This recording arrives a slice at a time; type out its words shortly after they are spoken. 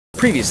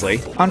Previously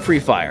on Free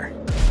Fire.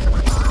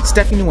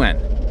 Steffie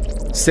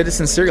Nguyen,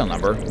 citizen serial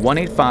number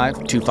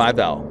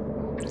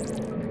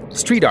 185250.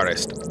 Street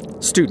artist,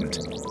 student,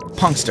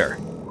 punkster,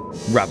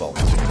 rebel.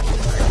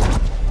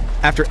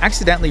 After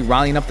accidentally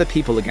rallying up the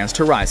people against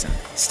Horizon,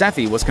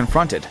 Steffie was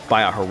confronted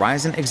by a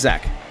Horizon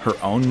exec, her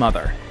own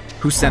mother,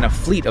 who sent a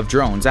fleet of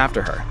drones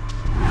after her.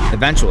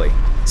 Eventually,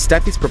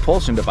 Steffie's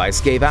propulsion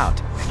device gave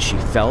out and she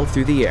fell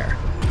through the air.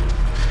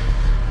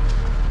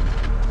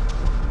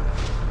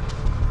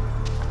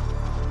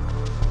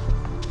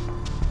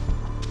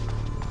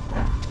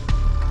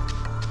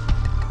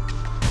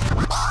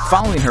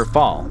 Following her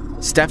fall,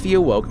 Steffie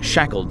awoke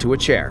shackled to a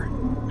chair.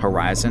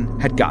 Horizon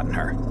had gotten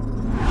her.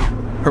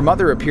 Her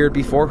mother appeared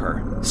before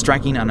her,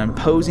 striking an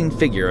imposing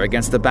figure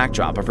against the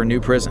backdrop of her new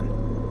prison.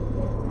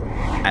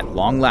 At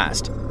long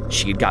last,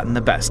 she had gotten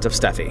the best of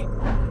Steffie.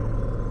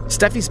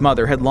 Steffie's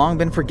mother had long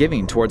been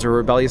forgiving towards her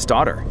rebellious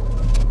daughter.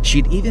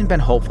 She had even been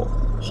hopeful,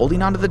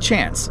 holding on to the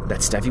chance that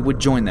Steffie would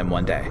join them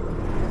one day.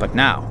 But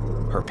now,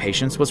 her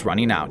patience was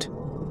running out.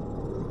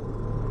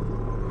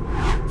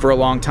 For a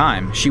long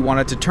time, she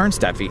wanted to turn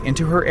Steffie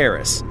into her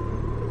heiress,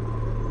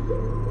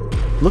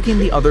 looking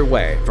the other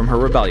way from her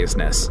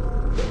rebelliousness.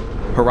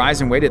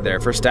 Horizon waited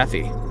there for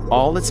Steffie,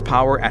 all its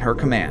power at her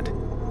command.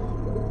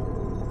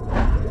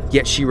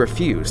 Yet she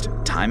refused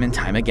time and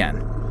time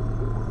again.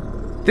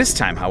 This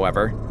time,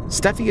 however,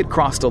 Steffie had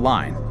crossed a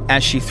line,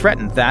 as she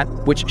threatened that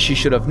which she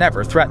should have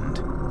never threatened,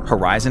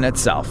 Horizon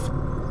itself.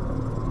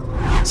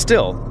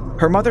 Still,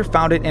 her mother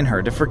found it in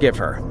her to forgive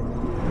her,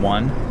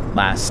 one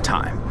last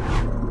time.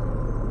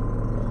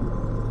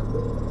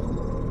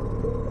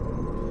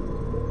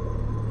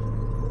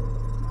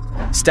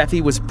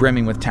 Steffie was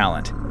brimming with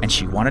talent, and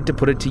she wanted to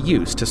put it to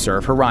use to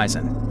serve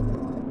Horizon.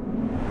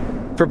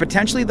 For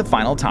potentially the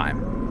final time,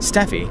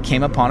 Steffie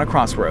came upon a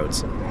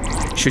crossroads.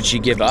 Should she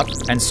give up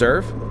and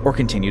serve, or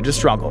continue to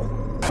struggle?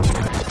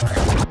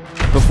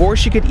 Before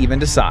she could even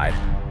decide,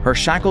 her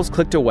shackles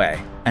clicked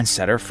away and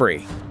set her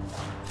free.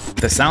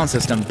 The sound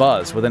system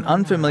buzzed with an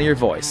unfamiliar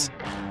voice,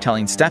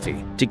 telling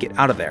Steffie to get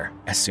out of there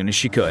as soon as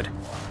she could.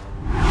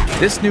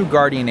 This new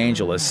guardian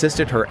angel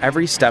assisted her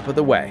every step of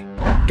the way,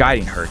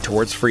 guiding her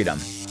towards freedom.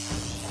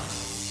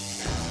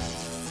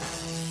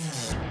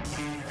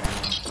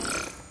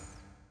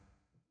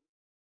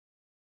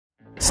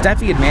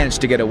 Steffie had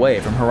managed to get away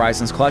from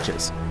Horizon's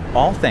clutches,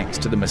 all thanks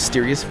to the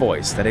mysterious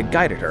voice that had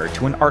guided her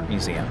to an art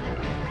museum.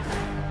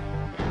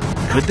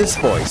 Could this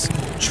voice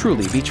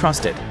truly be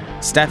trusted?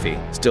 Steffie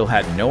still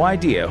had no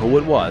idea who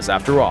it was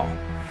after all.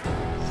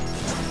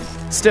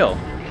 Still,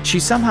 she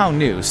somehow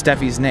knew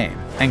Steffie's name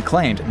and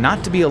claimed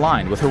not to be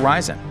aligned with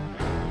Horizon.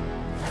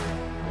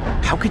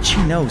 How could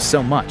she know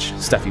so much,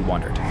 Steffie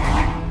wondered.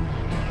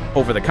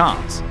 Over the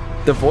comms,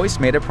 the voice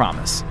made a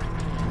promise.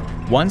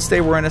 Once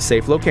they were in a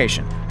safe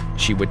location,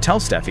 she would tell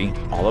Steffie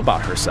all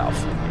about herself.